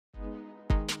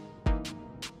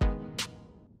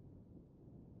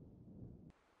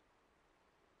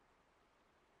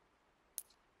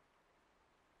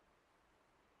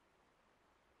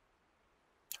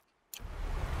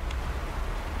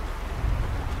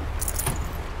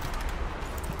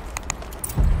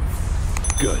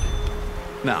Good.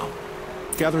 Now,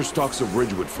 gather stalks of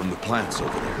ridgewood from the plants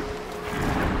over there.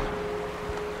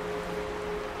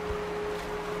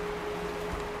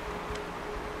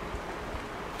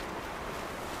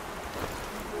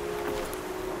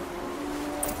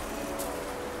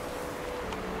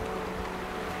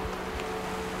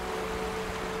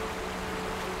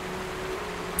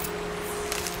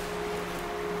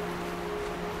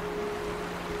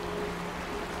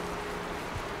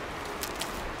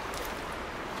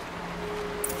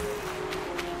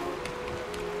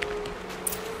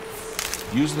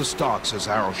 Use the stalks as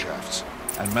arrow shafts,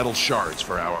 and metal shards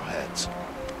for arrowheads.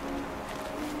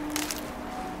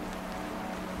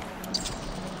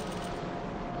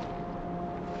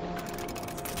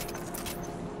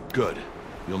 Good.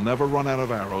 You'll never run out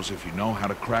of arrows if you know how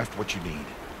to craft what you need.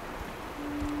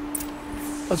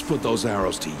 Let's put those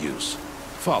arrows to use.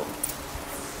 Follow.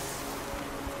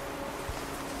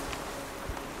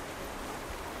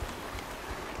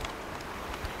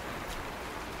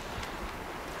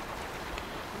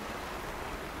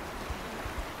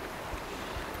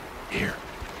 Here,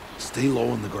 stay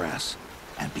low in the grass,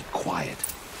 and be quiet.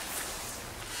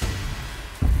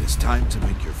 It's time to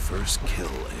make your first kill,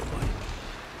 Aloy.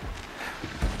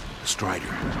 The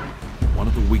Strider, one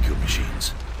of the weaker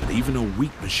machines, but even a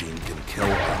weak machine can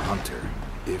kill a hunter,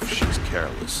 if she's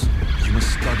careless. You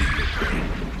must study your prey.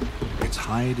 Its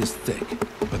hide is thick,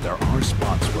 but there are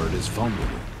spots where it is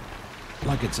vulnerable,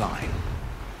 like its eye.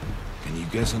 Can you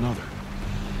guess another?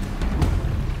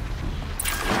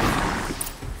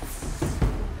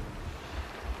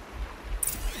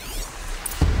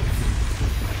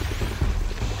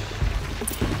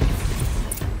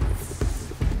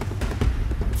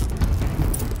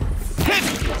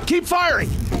 Keep firing!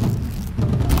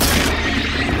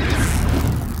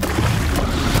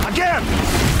 Again!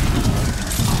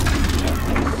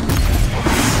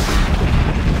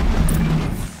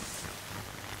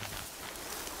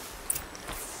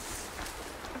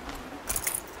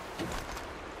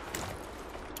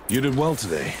 You did well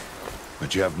today,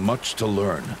 but you have much to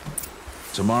learn.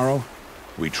 Tomorrow,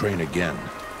 we train again.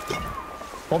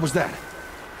 What was that?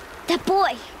 That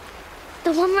boy!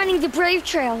 The one running the brave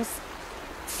trails.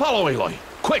 Follow Aloy,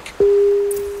 quick!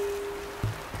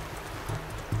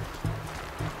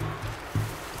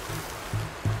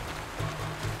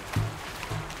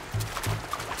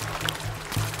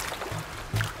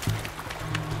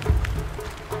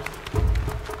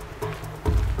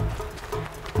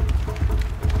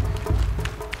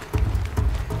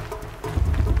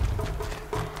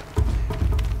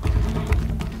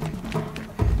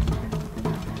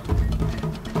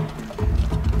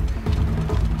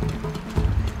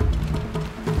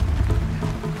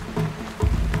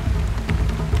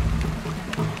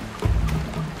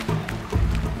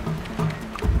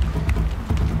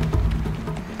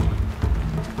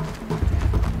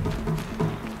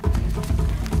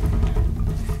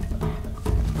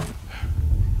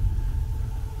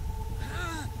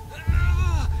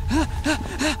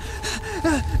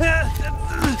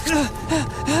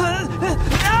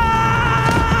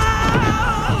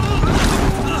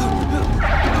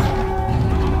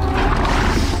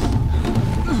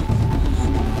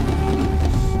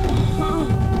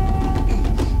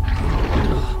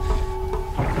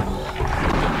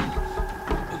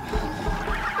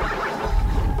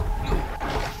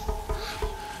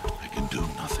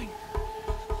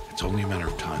 It's only a matter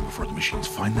of time before the machines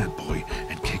find that boy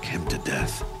and kick him to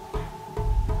death.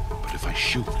 But if I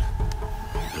shoot,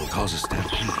 it'll cause a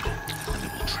stampede, and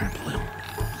it will trample him.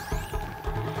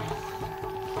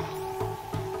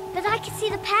 But I can see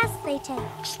the paths they take.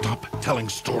 Stop telling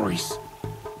stories.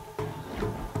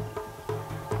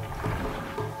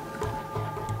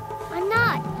 I'm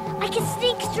not. I can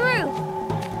sneak through.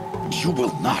 You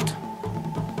will not.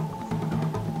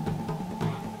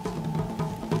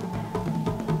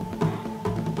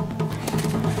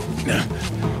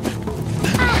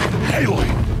 Aloy!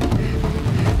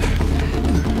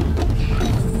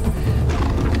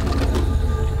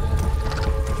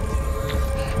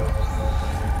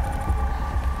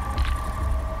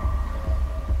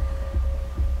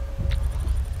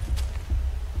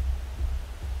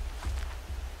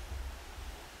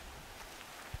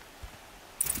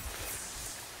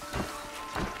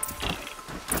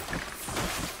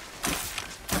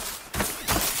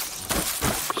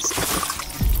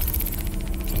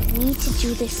 I need to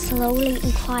do this slowly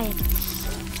and quietly.